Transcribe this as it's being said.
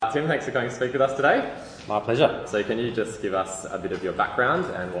Tim, thanks for coming to speak with us today. My pleasure. So can you just give us a bit of your background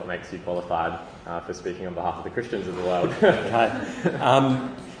and what makes you qualified for speaking on behalf of the Christians of the world? Okay.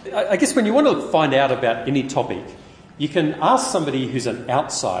 I guess when you want to find out about any topic, you can ask somebody who's an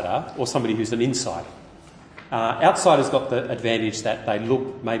outsider or somebody who's an insider. Outsiders got the advantage that they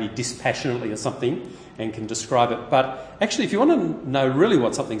look maybe dispassionately at something and can describe it. But actually, if you want to know really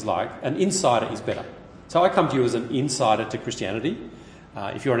what something's like, an insider is better. So I come to you as an insider to Christianity.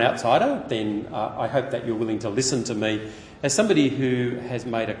 If you're an outsider, then I hope that you're willing to listen to me as somebody who has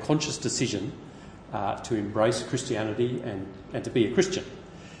made a conscious decision to embrace Christianity and to be a Christian.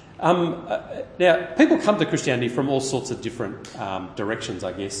 Now, people come to Christianity from all sorts of different directions,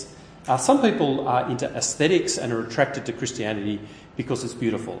 I guess. Some people are into aesthetics and are attracted to Christianity because it's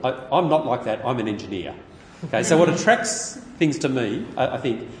beautiful. I'm not like that. I'm an engineer. Okay, so what attracts things to me, I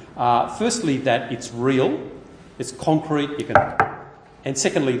think, firstly, that it's real, it's concrete, and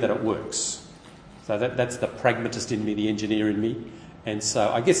secondly, that it works. So that's the pragmatist in me, the engineer in me. And so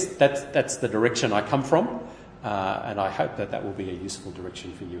I guess that's the direction I come from, and I hope that will be a useful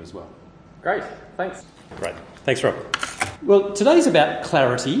direction for you as well. Great, thanks. Great. Thanks, Rob. Well, today's about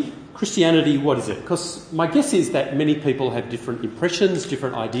clarity. Christianity, what is it? Because my guess is that many people have different impressions,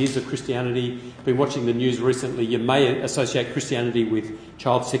 different ideas of Christianity. Been watching the news recently. You may associate Christianity with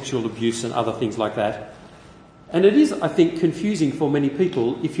child sexual abuse and other things like that. And it is, I think, confusing for many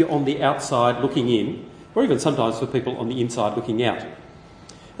people if you're on the outside looking in, or even sometimes for people on the inside looking out.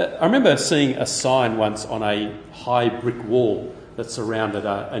 I remember seeing a sign once on a high brick wall that surrounded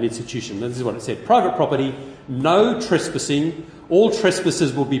an institution. This is what it said: private property, no trespassing, all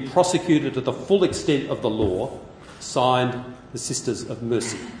trespassers will be prosecuted to the full extent of the law. Signed, the Sisters of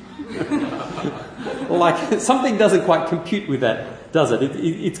Mercy. Like, something doesn't quite compute with that, does it?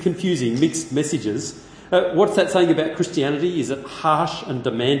 It's confusing, mixed messages. What's that saying about Christianity? Is it harsh and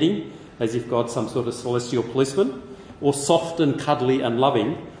demanding, as if God's some sort of celestial policeman? Or soft and cuddly and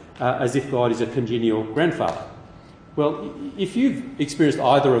loving, as if God is a congenial grandfather? Well, if you've experienced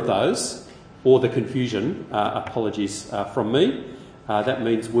either of those, or the confusion, apologies from me, that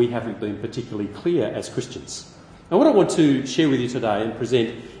means we haven't been particularly clear as Christians. And what I want to share with you today and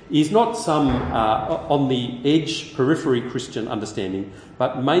present is not some on the edge, periphery Christian understanding,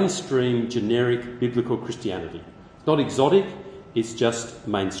 but mainstream, generic, biblical Christianity. It's not exotic, it's just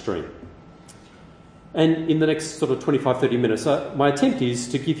mainstream. And in the next sort of 25-30 minutes, my attempt is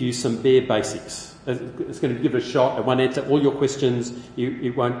to give you some bare basics. It's going to give it a shot. It won't answer all your questions.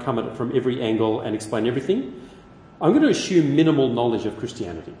 It won't come at it from every angle and explain everything. I'm going to assume minimal knowledge of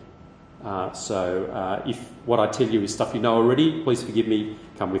Christianity. So if what I tell you is stuff you know already, please forgive me,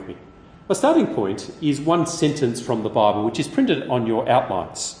 come with me. My starting point is one sentence from the Bible, which is printed on your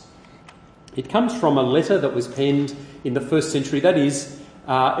outlines. It comes from a letter that was penned in the first century. That is,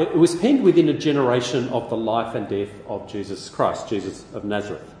 it was penned within a generation of the life and death of Jesus Christ, Jesus of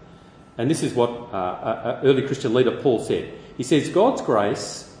Nazareth. And this is what an early Christian leader, Paul, said. He says, God's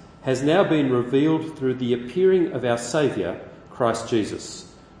grace has now been revealed through the appearing of our Saviour, Christ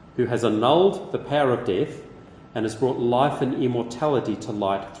Jesus, who has annulled the power of death and has brought life and immortality to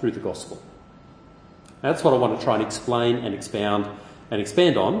light through the gospel. Now, that's what I want to try and explain and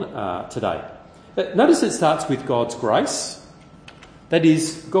expand on today. Notice it starts with God's grace. That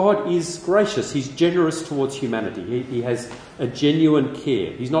is, God is gracious. He's generous towards humanity. He has a genuine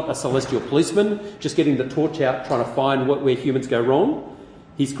care. He's not a celestial policeman just getting the torch out trying to find where humans go wrong.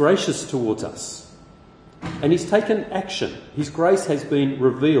 He's gracious towards us. And he's taken action. His grace has been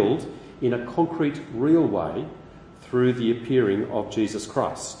revealed in a concrete, real way through the appearing of Jesus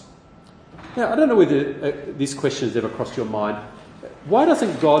Christ. Now, I don't know whether this question has ever crossed your mind. Why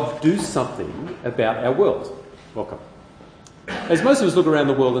doesn't God do something about our world? Welcome. As most of us look around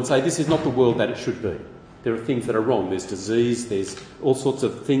the world and say, this is not the world that it should be. There are things that are wrong. There's disease, there's all sorts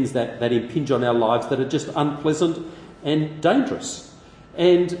of things that impinge on our lives that are just unpleasant and dangerous.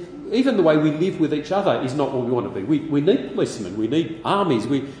 And even the way we live with each other is not what we want to be. We need policemen, we need armies,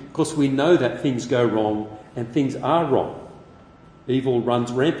 because we know that things go wrong and things are wrong. Evil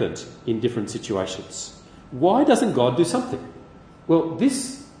runs rampant in different situations. Why doesn't God do something? Well,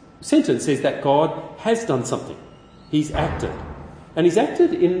 this sentence says that God has done something. He's acted. And he's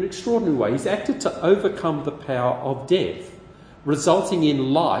acted in an extraordinary way. He's acted to overcome the power of death, resulting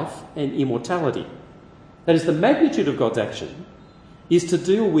in life and immortality. That is, the magnitude of God's action is to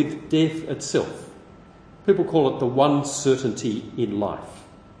deal with death itself. People call it the one certainty in life.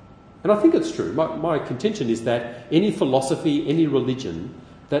 And I think it's true. My contention is that any philosophy, any religion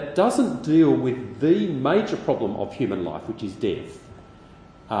that doesn't deal with the major problem of human life, which is death,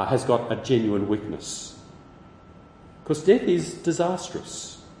 has got a genuine weakness. Because death is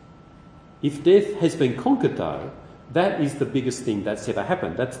disastrous. If death has been conquered, though, that is the biggest thing that's ever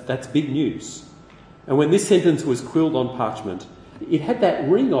happened. That's big news. And when this sentence was quilled on parchment, it had that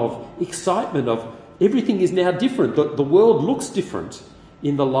ring of excitement of everything is now different. The world looks different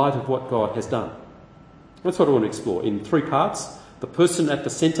in the light of what God has done. That's what I want to explore in 3 parts. The person at the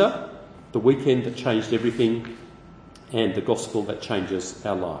centre, the weekend that changed everything, and the gospel that changes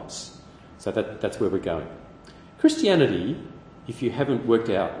our lives. So that's where we're going. Christianity, if you haven't worked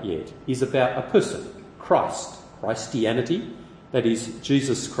out yet, is about a person, Christ, Christianity, that is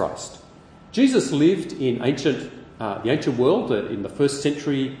Jesus Christ. Jesus lived in the ancient world in the 1st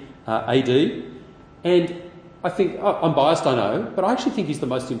century AD, and I think, I'm biased, I know, but I actually think he's the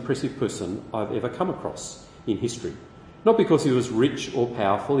most impressive person I've ever come across in history. Not because he was rich or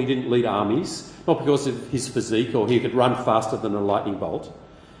powerful, he didn't lead armies, not because of his physique or he could run faster than a lightning bolt,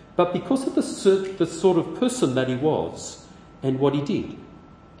 but because of the sort of person that he was and what he did.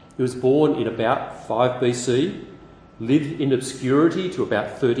 He was born in about 5 BC, lived in obscurity to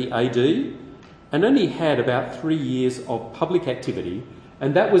about 30 AD, and only had about 3 years of public activity,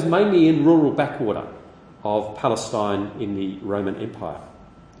 and that was mainly in rural backwater of Palestine in the Roman Empire.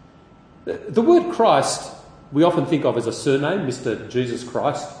 The word Christ we often think of as a surname, Mr. Jesus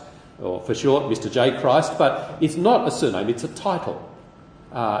Christ, or for short, Mr. J. Christ, but it's not a surname, it's a title.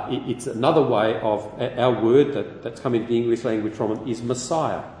 It's another way of our word that's come into the English language from it is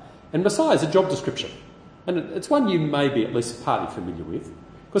Messiah. And Messiah is a job description. And it's one you may be at least partly familiar with,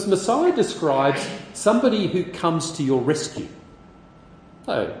 because Messiah describes somebody who comes to your rescue.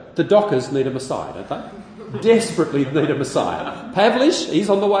 So, the dockers need a Messiah, don't they? Desperately need a Messiah. Pavlish, he's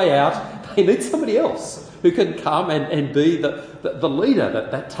on the way out. They need somebody else who can come and be the leader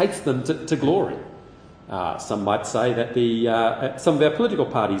that takes them to glory. Some might say that some of our political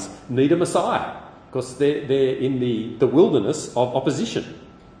parties need a Messiah because they're in the wilderness of opposition.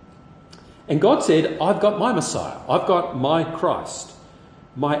 And God said, I've got my Messiah. I've got my Christ,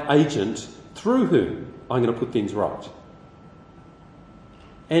 my agent through whom I'm going to put things right.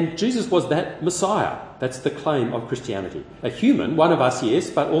 And Jesus was that Messiah. That's the claim of Christianity. A human, one of us, yes,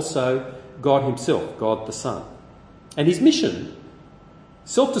 but also God himself, God the Son. And his mission,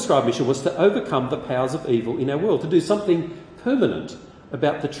 self-described mission, was to overcome the powers of evil in our world, to do something permanent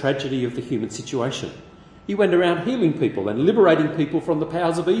about the tragedy of the human situation. He went around healing people and liberating people from the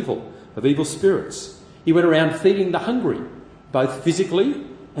powers of evil spirits. He went around feeding the hungry, both physically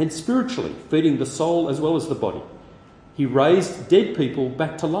and spiritually, feeding the soul as well as the body. He raised dead people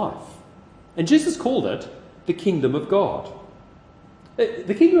back to life. And Jesus called it the kingdom of God.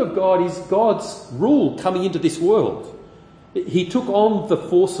 The kingdom of God is God's rule coming into this world. He took on the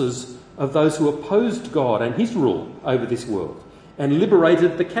forces of those who opposed God and his rule over this world and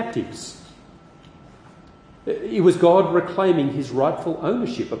liberated the captives. It was God reclaiming his rightful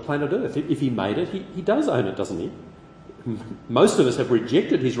ownership of planet Earth. If he made it, he does own it, doesn't he? Most of us have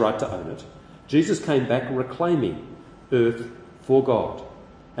rejected his right to own it. Jesus came back reclaiming Earth for God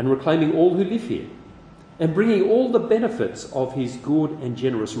and reclaiming all who live here and bringing all the benefits of his good and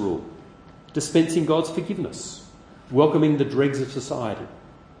generous rule, dispensing God's forgiveness, welcoming the dregs of society.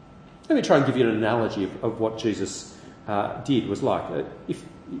 Let me try and give you an analogy of what Jesus was like.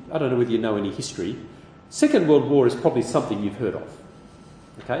 I don't know whether you know any history. Second World War is probably something you've heard of.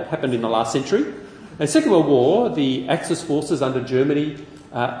 Okay, it happened in the last century. In Second World War, the Axis forces under Germany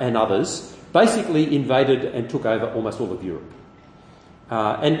and others basically invaded and took over almost all of Europe.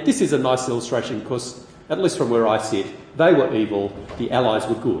 And this is a nice illustration because, at least from where I sit, they were evil, the Allies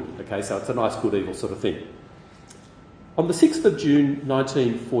were good. Okay, so it's a nice good evil sort of thing. On the 6th of June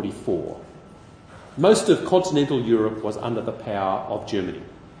 1944, most of continental Europe was under the power of Germany.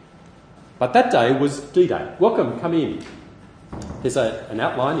 But that day was D-Day. Welcome, come in. There's an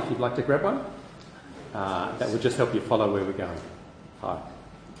outline if you'd like to grab one. That will just help you follow where we're going. Hi.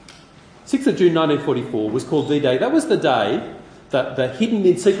 6th of June 1944 was called D-Day. That was the day, the hidden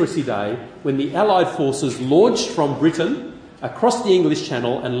in secrecy day, when the Allied forces launched from Britain across the English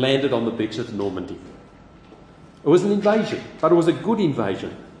Channel and landed on the beach of Normandy. It was an invasion, but it was a good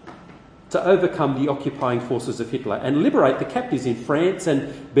invasion to overcome the occupying forces of Hitler and liberate the captives in France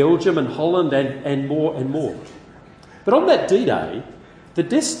and Belgium and Holland and more and more. But on that D-Day, the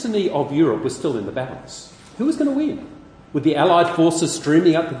destiny of Europe was still in the balance. Who was going to win? Would the Allied forces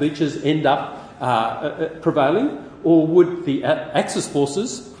streaming up the beaches end up prevailing? Or would the Axis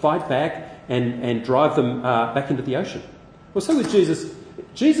forces fight back and drive them back into the ocean? Well, so with Jesus.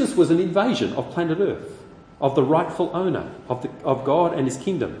 Jesus was an invasion of planet Earth, of the rightful owner of God and his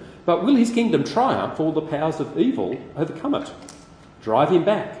kingdom. But will his kingdom triumph all the powers of evil overcome it? Drive him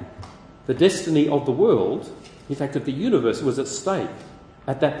back. The destiny of the world, in fact of the universe, was at stake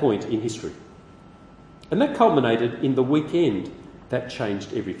at that point in history. And that culminated in the weekend that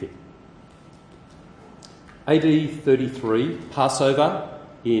changed everything. AD 33, Passover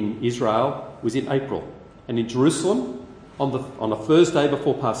in Israel was in April. And in Jerusalem, on a Thursday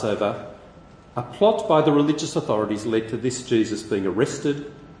before Passover, a plot by the religious authorities led to this Jesus being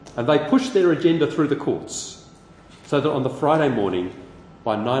arrested, and they pushed their agenda through the courts, so that on the Friday morning,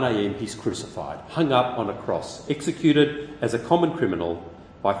 by 9 a.m, he's crucified, hung up on a cross, executed as a common criminal.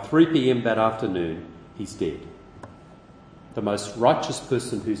 By 3 p.m. that afternoon, he's dead. The most righteous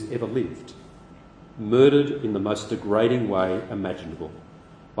person who's ever lived, murdered in the most degrading way imaginable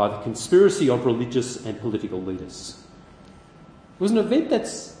by the conspiracy of religious and political leaders. It was an event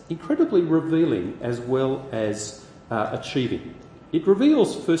that's incredibly revealing as well as achieving. It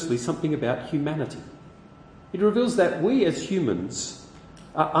reveals, firstly, something about humanity. It reveals that we as humans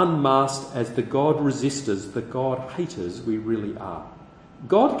are unmasked as the God resistors, the God haters we really are.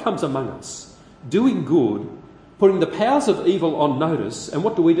 God comes among us, doing good, putting the powers of evil on notice, and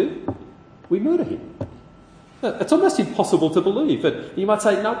what do? We murder him. It's almost impossible to believe. But you might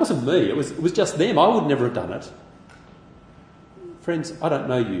say, no, it wasn't me, it was just them. I would never have done it. Friends, I don't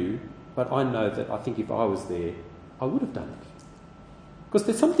know you, but I know that I think if I was there, I would have done it. Because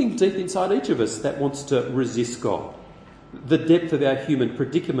there's something deep inside each of us that wants to resist God. The depth of our human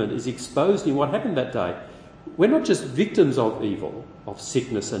predicament is exposed in what happened that day. We're not just victims of evil, of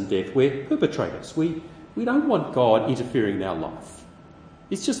sickness and death, we're perpetrators. We don't want God interfering in our life.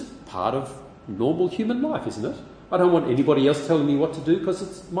 It's just part of normal human life, isn't it? I don't want anybody else telling me what to do because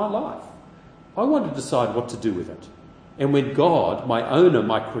it's my life. I want to decide what to do with it. And when God, my owner,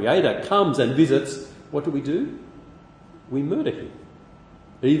 my creator, comes and visits, what do? We murder him.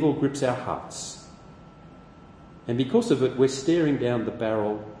 Evil grips our hearts. And because of it, we're staring down the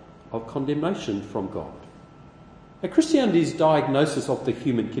barrel of condemnation from God. Now, Christianity's diagnosis of the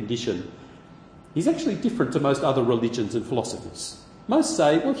human condition is actually different to most other religions and philosophies. Most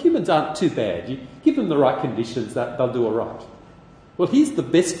say, well, humans aren't too bad. You give them the right conditions, they'll do all right. Well, here's the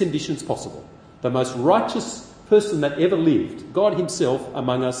best conditions possible. The most righteous person that ever lived, God himself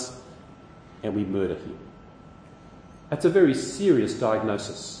among us, and we murder him. That's a very serious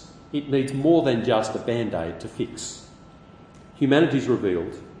diagnosis. It needs more than just a band-aid to fix. Humanity's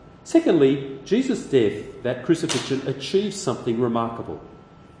revealed. Secondly, Jesus' death, that crucifixion, achieves something remarkable.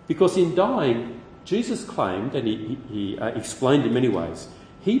 Because in dying, Jesus claimed, and he explained in many ways,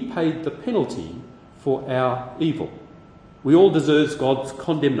 he paid the penalty for our evil. We all deserve God's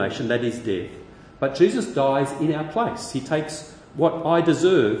condemnation, that is death. But Jesus dies in our place. He takes what I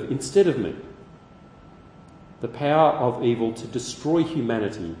deserve instead of me. The power of evil to destroy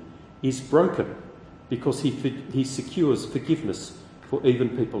humanity is broken because he secures forgiveness for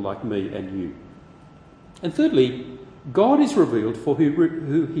even people like me and you. And thirdly, God is revealed for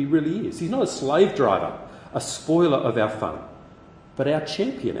who he really is. He's not a slave driver, a spoiler of our fun, but our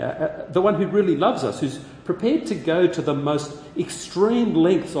champion, the one who really loves us, who's prepared to go to the most extreme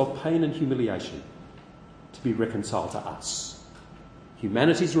lengths of pain and humiliation to be reconciled to us.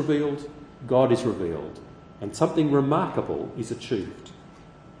 Humanity is revealed, God is revealed, and something remarkable is achieved.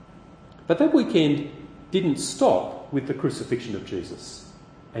 But that weekend didn't stop with the crucifixion of Jesus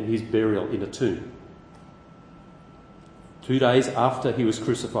and his burial in a tomb. 2 days after he was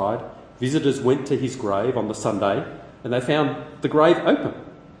crucified, visitors went to his grave on the Sunday and they found the grave open.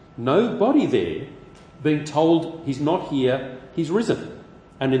 No body there, being told he's not here, he's risen.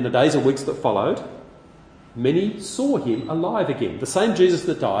 And in the days and weeks that followed, many saw him alive again. The same Jesus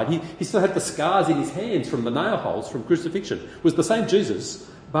that died, he still had the scars in his hands from the nail holes from crucifixion. It was the same Jesus,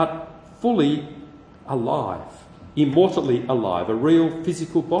 but fully alive, immortally alive, a real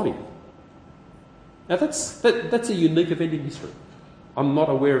physical body. Now that's a unique event in history. I'm not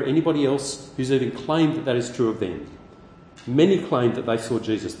aware of anybody else who's even claimed that is true of them. Many claimed that they saw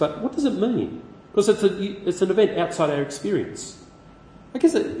Jesus, but what does it mean? Because it's an event outside our experience. I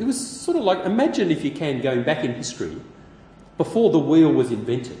guess it was sort of like, imagine if you can, going back in history, before the wheel was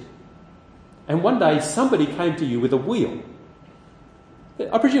invented. And one day somebody came to you with a wheel.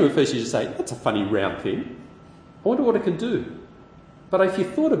 I presume at first you just say, that's a funny round thing. I wonder what it can do. But if you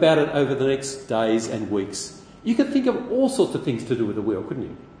thought about it over the next days and weeks, you could think of all sorts of things to do with the wheel, couldn't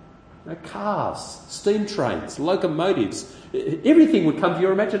you? Cars, steam trains, locomotives, everything would come to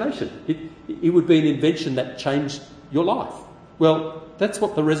your imagination. It would be an invention that changed your life. Well, that's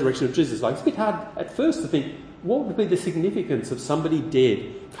what the resurrection of Jesus is like. It's a bit hard at first to think, what would be the significance of somebody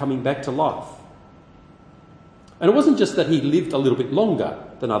dead coming back to life? And it wasn't just that he lived a little bit longer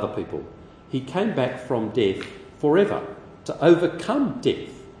than other people. He came back from death forever to overcome death.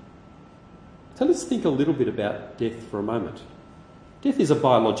 So let's think a little bit about death for a moment. Death is a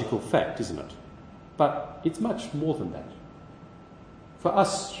biological fact, isn't it? But it's much more than that. For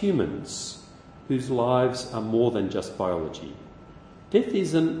us humans, whose lives are more than just biology, death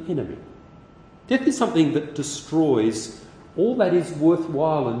is an enemy. Death is something that destroys all that is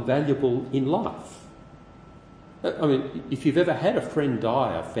worthwhile and valuable in life. I mean, if you've ever had a friend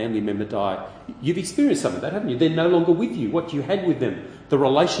die, a family member die, you've experienced some of that, haven't you? They're no longer with you. What you had with them, the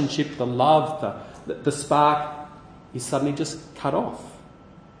relationship, the love, the spark, is suddenly just cut off.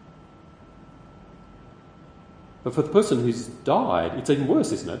 But for the person who's died, it's even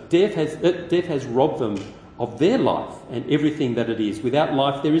worse, isn't it? Death has robbed them of their life and everything that it is. Without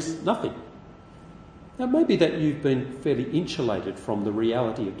life, there is nothing. Now, maybe that you've been fairly insulated from the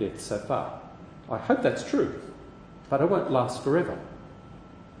reality of death so far. I hope that's true, but it won't last forever.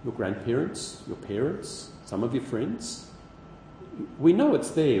 Your grandparents, your parents, some of your friends, we know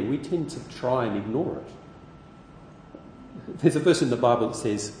it's there. We tend to try and ignore it. There's a verse in the Bible that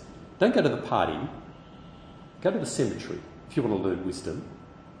says, don't go to the party, go to the cemetery if you want to learn wisdom.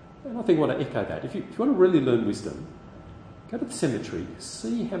 And I think I want to echo that. If you want to really learn wisdom, go to the cemetery,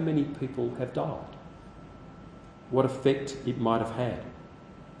 see how many people have died, what effect it might have had.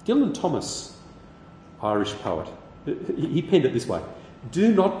 Dylan Thomas, Irish poet, he penned it this way: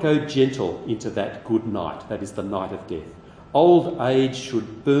 do not go gentle into that good night, that is the night of death. Old age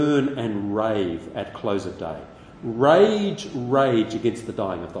should burn and rave at close of day. Rage against the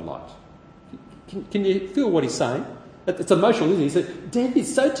dying of the light. Can you feel what he's saying? It's emotional, isn't it? He said, death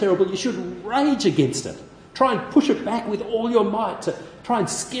is so terrible, you should rage against it. Try and push it back with all your might to try and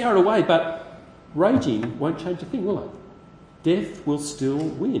scare it away, but raging won't change a thing, will it? Death will still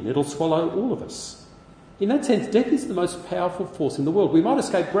win. It'll swallow all of us. In that sense, death is the most powerful force in the world. We might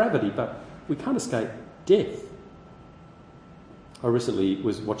escape gravity, but we can't escape death. I recently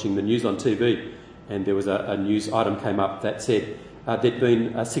was watching the news on TV, and there was a news item came up that said there'd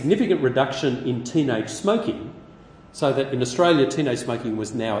been a significant reduction in teenage smoking, so that in Australia teenage smoking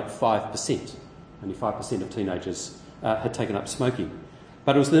was now at 5%. Only 5% of teenagers had taken up smoking.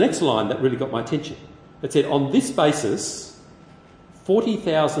 But it was the next line that really got my attention. It said, on this basis,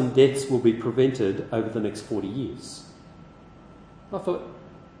 40,000 deaths will be prevented over the next 40 years. I thought,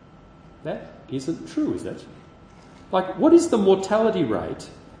 that isn't true, is it? Like, what is the mortality rate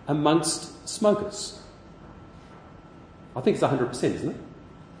amongst smokers? I think it's 100%, isn't it?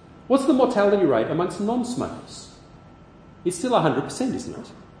 What's the mortality rate amongst non-smokers? It's still 100%, isn't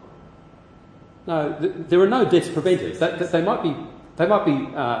it? No, there are no deaths prevented. They might be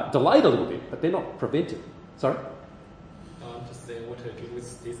delayed a little bit, but they're not prevented. Sorry? I'm just saying, what to do with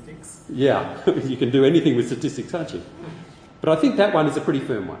statistics? Yeah, you can do anything with statistics, can't you? But I think that one is a pretty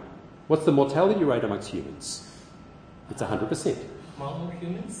firm one. What's the mortality rate amongst humans? It's 100%. Among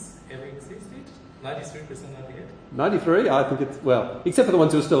humans ever existed? 93% not yet? 93? I think it's, well, except for the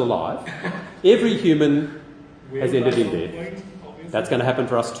ones who are still alive. Every human has ended in death. That's going to happen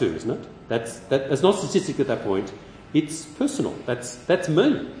for us too, isn't it? That's not statistic at that point. It's personal. That's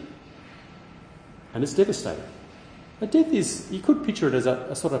me. And it's devastating. But death is, you could picture it as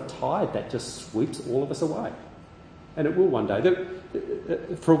a sort of tide that just sweeps all of us away. And it will one day.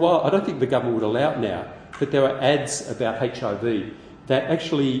 For a while, I don't think the government would allow it now, but there were ads about HIV that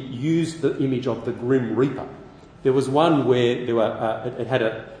actually used the image of the Grim Reaper. There was one where there were it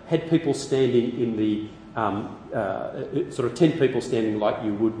had people standing in the sort of 10 people standing like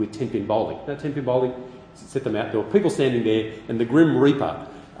you would with 10-pin bowling. You know, 10-pin bowling, set them out. There were people standing there, and the Grim Reaper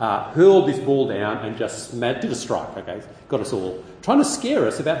hurled this ball down and just did a strike. Okay, got us all trying to scare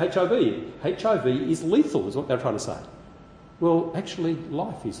us about HIV. HIV is lethal, is what they're trying to say. Well, actually,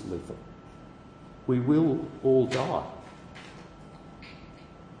 life is lethal. We will all die.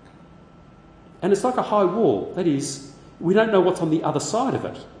 And it's like a high wall. That is, we don't know what's on the other side of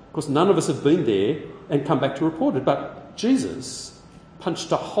it. Of course, none of us have been there and come back to report it. But Jesus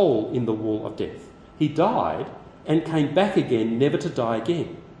punched a hole in the wall of death. He died and came back again, never to die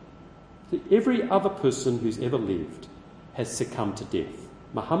again. So every other person who's ever lived has succumbed to death.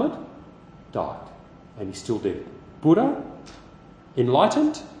 Muhammad died, and he's still dead. Buddha,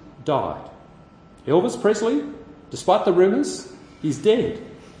 enlightened, died. Elvis Presley, despite the rumours, he's dead.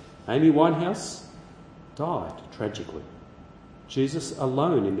 Amy Winehouse died tragically. Jesus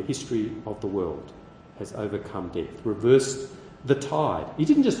alone in the history of the world has overcome death, reversed the tide. He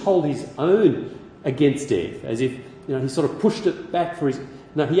didn't just hold his own against death as if he sort of pushed it back for his...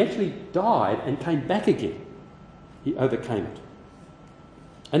 No, he actually died and came back again. He overcame it.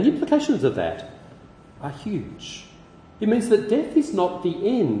 And the implications of that are huge. It means that death is not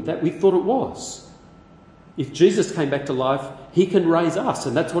the end that we thought it was. If Jesus came back to life, he can raise us,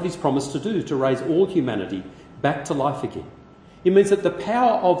 and that's what he's promised to do, to raise all humanity back to life again. It means that the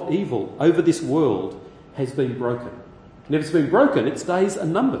power of evil over this world has been broken. And if it's been broken, its days are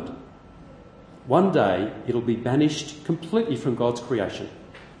numbered. One day it'll be banished completely from God's creation.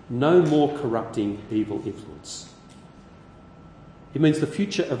 No more corrupting evil influence. It means the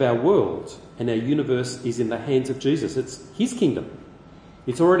future of our world and our universe is in the hands of Jesus. It's his kingdom.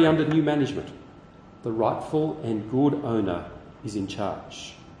 It's already under new management. The rightful and good owner is in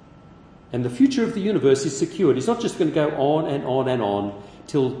charge. And the future of the universe is secured. It's not just going to go on and on and on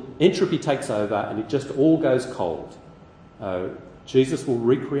till entropy takes over and it just all goes cold. Jesus will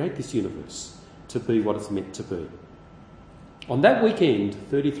recreate this universe to be what it's meant to be. On that weekend,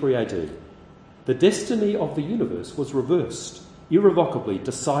 33 AD, the destiny of the universe was reversed, irrevocably,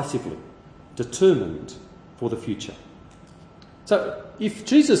 decisively, determined for the future. So if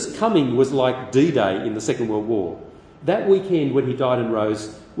Jesus' coming was like D-Day in the Second World War, that weekend when he died and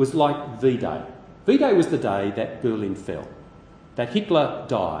rose was like V-Day. V-Day was the day that Berlin fell, that Hitler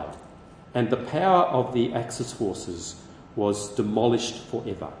died, and the power of the Axis forces was demolished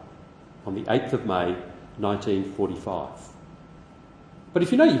forever on the 8th of May, 1945. But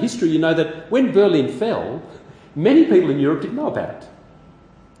if you know your history, you know that when Berlin fell, many people in Europe didn't know about it.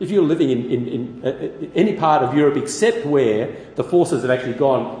 If you're living in any part of Europe except where the forces have actually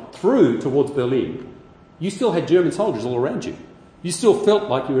gone through towards Berlin, you still had German soldiers all around you. You still felt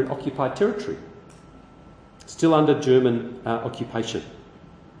like you were in occupied territory, still under German occupation.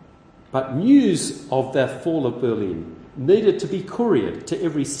 But news of the fall of Berlin needed to be couriered to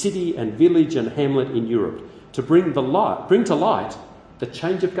every city and village and hamlet in Europe to bring to light the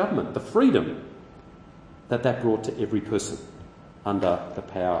change of government, the freedom that brought to every person under the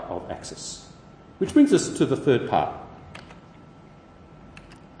power of Axis. Which brings us to the third part.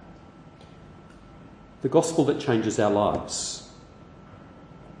 The gospel that changes our lives.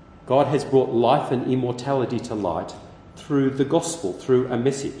 God has brought life and immortality to light through the gospel, through a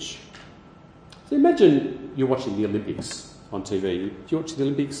message. So imagine you're watching the Olympics on TV. Do you watch the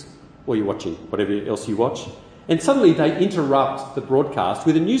Olympics? Or you're watching whatever else you watch. And suddenly they interrupt the broadcast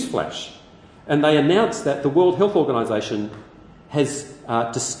with a news flash. And they announce that the World Health Organization has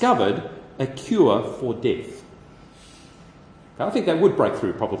discovered a cure for death. I think that would break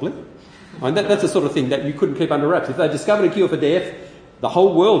through, probably. I mean, that's the sort of thing that you couldn't keep under wraps. If they discovered a cure for death, the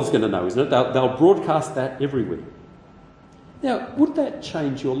whole world is going to know, isn't it? They'll broadcast that everywhere. Now, would that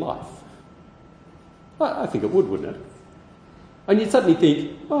change your life? I think it would, wouldn't it? And you'd suddenly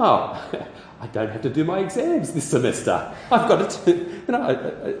think, wow, I don't have to do my exams this semester. I've got to,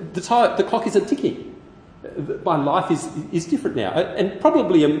 the clock isn't ticking. My life is different now. And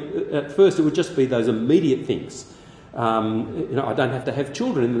probably at first it would just be those immediate things. I don't have to have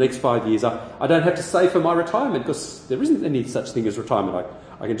children in the next 5 years. I don't have to save for my retirement because there isn't any such thing as retirement.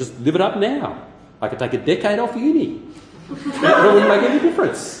 I can just live it up now. I could take a decade off uni. It wouldn't make any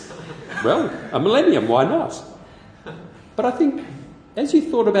difference. Well, a millennium, why not? But I think as you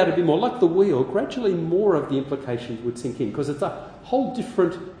thought about it a bit more, like the wheel, gradually more of the implications would sink in because it's a whole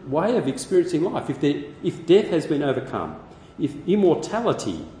different way of experiencing life. If death has been overcome, if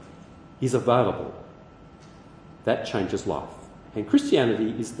immortality is available, that changes life. And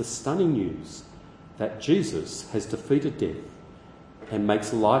Christianity is the stunning news that Jesus has defeated death and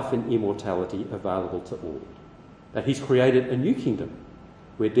makes life and immortality available to all. That he's created a new kingdom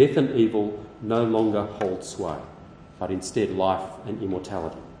where death and evil no longer hold sway, but instead life and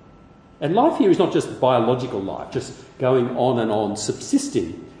immortality. And life here is not just biological life, just going on and on,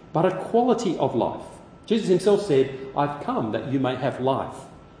 subsisting, but a quality of life. Jesus himself said, I've come that you may have life,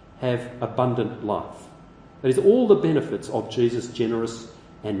 have abundant life. That is all the benefits of Jesus' generous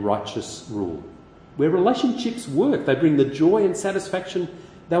and righteous rule. Where relationships work, they bring the joy and satisfaction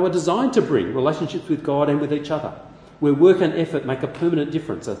they were designed to bring, relationships with God and with each other. Where work and effort make a permanent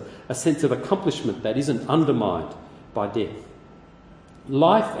difference, a sense of accomplishment that isn't undermined by death.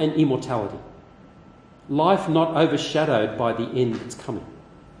 Life and immortality. Life not overshadowed by the end that's coming.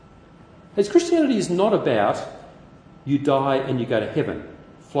 As Christianity is not about you die and you go to heaven,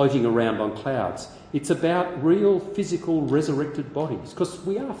 floating around on clouds. It's about real physical resurrected bodies, because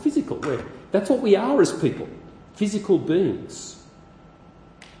we are physical. That's what we are as people, physical beings.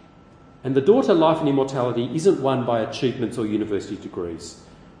 And the door to life and immortality isn't won by achievements or university degrees,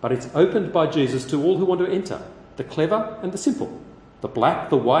 but it's opened by Jesus to all who want to enter, the clever and the simple, the black,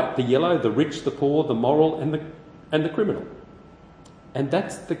 the white, the yellow, the rich, the poor, the moral and the criminal. And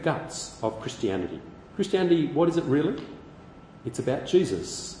that's the guts of Christianity. Christianity, what is it really? It's about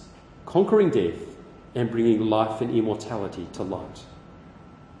Jesus conquering death and bringing life and immortality to light.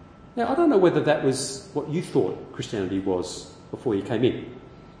 Now, I don't know whether that was what you thought Christianity was before you came in.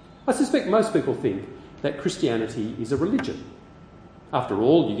 I suspect most people think that Christianity is a religion, After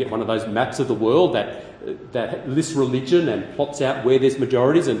all, you get one of those maps of the world that lists religion and plots out where there's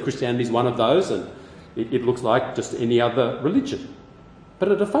majorities, and Christianity is one of those, and it looks like just any other religion.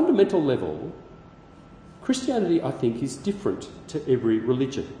 But at a fundamental level, Christianity, I think, is different to every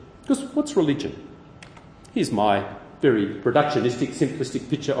religion. Because what's religion? Here's my very reductionistic, simplistic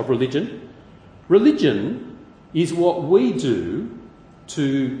picture of religion. Religion is what we do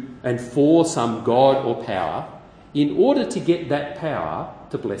to and for some God or power in order to get that power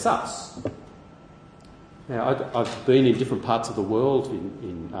to bless us. Now, I've been in different parts of the world,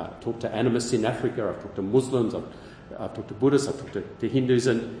 talked to animists in Africa, I've talked to Muslims, I've talked to Buddhists, I've talked to Hindus,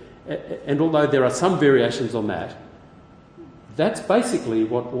 and although there are some variations on that, that's basically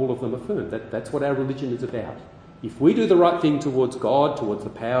what all of them affirm. That's what our religion is about. If we do the right thing towards God, towards the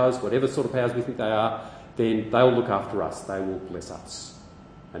powers, whatever sort of powers we think they are, then they'll look after us, they will bless us.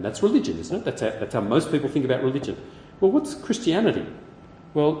 And that's religion, isn't it? That's how most people think about religion. Well, what's Christianity?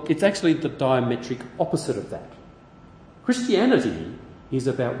 Well, it's actually the diametric opposite of that. Christianity is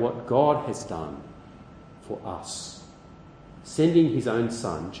about what God has done for us, sending his own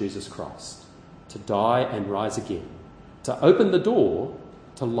Son, Jesus Christ, to die and rise again, to open the door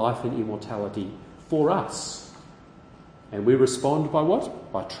to life and immortality for us. And we respond by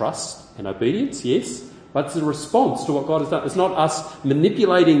what? By trust and obedience, yes, but it's a response to what God has done. It's not us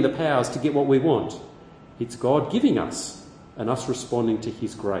manipulating the powers to get what we want. It's God giving us and us responding to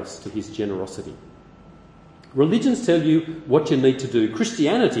his grace, to his generosity. Religions tell you what you need to do.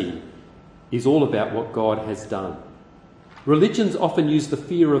 Christianity is all about what God has done. Religions often use the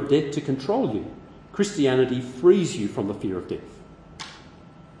fear of death to control you. Christianity frees you from the fear of death.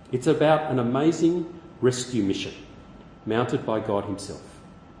 It's about an amazing rescue mission mounted by God himself.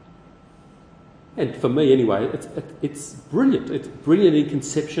 And for me anyway, it's brilliant. It's brilliant in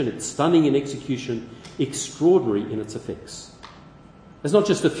conception, it's stunning in execution, extraordinary in its effects. There's not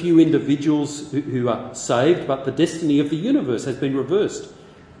just a few individuals who are saved, but the destiny of the universe has been reversed.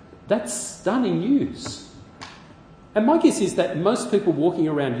 That's stunning news. And my guess is that most people walking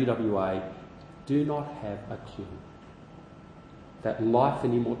around UWA do not have a clue that life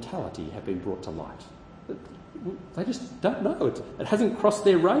and immortality have been brought to light. They just don't know. It hasn't crossed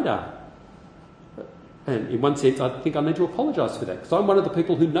their radar. And in one sense, I think I need to apologise for that, because I'm one of the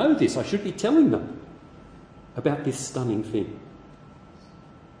people who know this. I should be telling them about this stunning thing.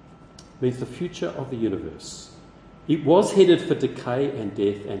 It means the future of the universe. It was headed for decay and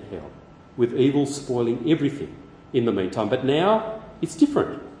death and hell, with evil spoiling everything in the meantime. But now it's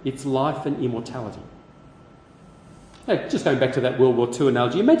different. It's life and immortality. Now, just going back to that World War II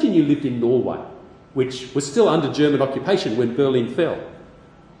analogy, imagine you lived in Norway, which was still under German occupation when Berlin fell.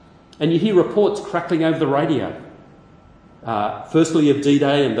 And you hear reports crackling over the radio. Firstly of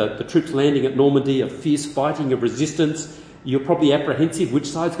D-Day and the troops landing at Normandy, of fierce fighting, of resistance. You're probably apprehensive which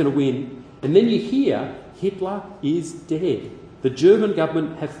side's going to win. And then you hear Hitler is dead. The German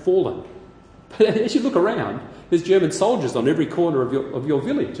government have fallen. But as you look around, there's German soldiers on every corner of your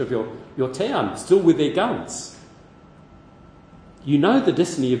village, of your town, still with their guns. You know the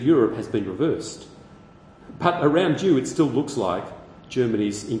destiny of Europe has been reversed. But around you it still looks like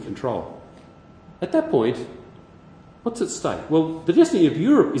Germany's in control. At that point, what's at stake? Well, the destiny of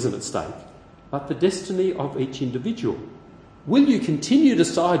Europe isn't at stake, but the destiny of each individual. Will you continue to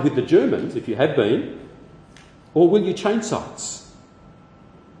side with the Germans, if you have been, or will you change sides?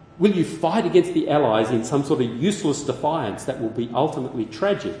 Will you fight against the Allies in some sort of useless defiance that will be ultimately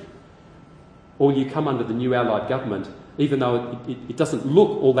tragic? Or will you come under the new Allied government, even though it doesn't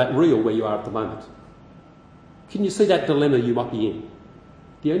look all that real where you are at the moment? Can you see that dilemma you might be in?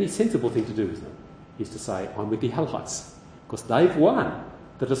 The only sensible thing to do, isn't it, is to say, I'm with the Allies, because they've won.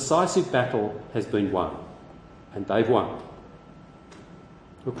 The decisive battle has been won, and they've won.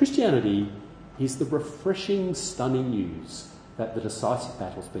 Well, Christianity is the refreshing, stunning news that the decisive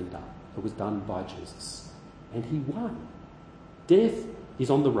battle's been done. It was done by Jesus, and he won. Death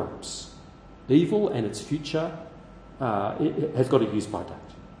is on the ropes. Evil and its future it has got a use-by date.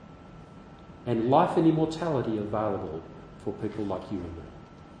 And life and immortality available for people like you and me.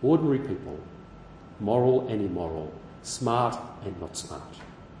 Ordinary people, moral and immoral, smart and not smart.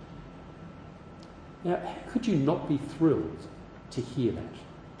 Now, how could you not be thrilled to hear that?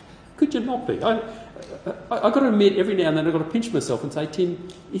 Could you not be? I've got to admit, every now and then I've got to pinch myself and say, Tim,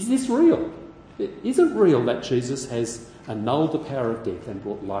 is this real? Is it real that Jesus has annulled the power of death and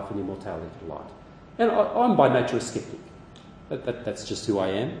brought life and immortality to light? And I'm by nature a sceptic. That's just who I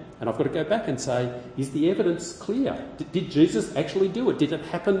am. And I've got to go back and say, is the evidence clear? Did Jesus actually do it? Did it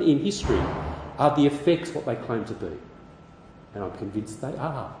happen in history? Are the effects what they claim to be? And I'm convinced they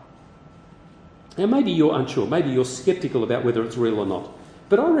are. Now, maybe you're unsure, maybe you're sceptical about whether it's real or not.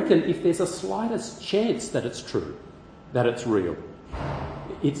 But I reckon if there's a slightest chance that it's true, that it's real,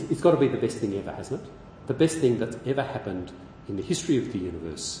 it's got to be the best thing ever, hasn't it? The best thing that's ever happened in the history of the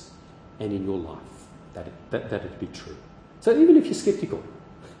universe and in your life, that it'd be true. So even if you're sceptical,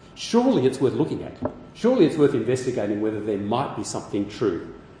 surely it's worth looking at. Surely it's worth investigating whether there might be something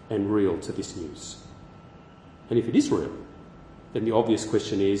true and real to this news. And if it is real, then the obvious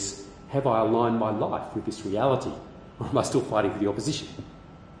question is, have I aligned my life with this reality, or am I still fighting for the opposition?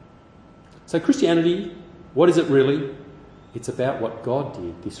 So Christianity, what is it really? It's about what God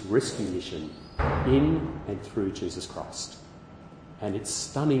did, this rescue mission, in and through Jesus Christ. And it's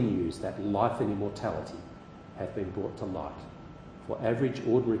stunning news that life and immortality have been brought to light for average,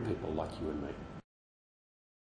 ordinary people like you and me.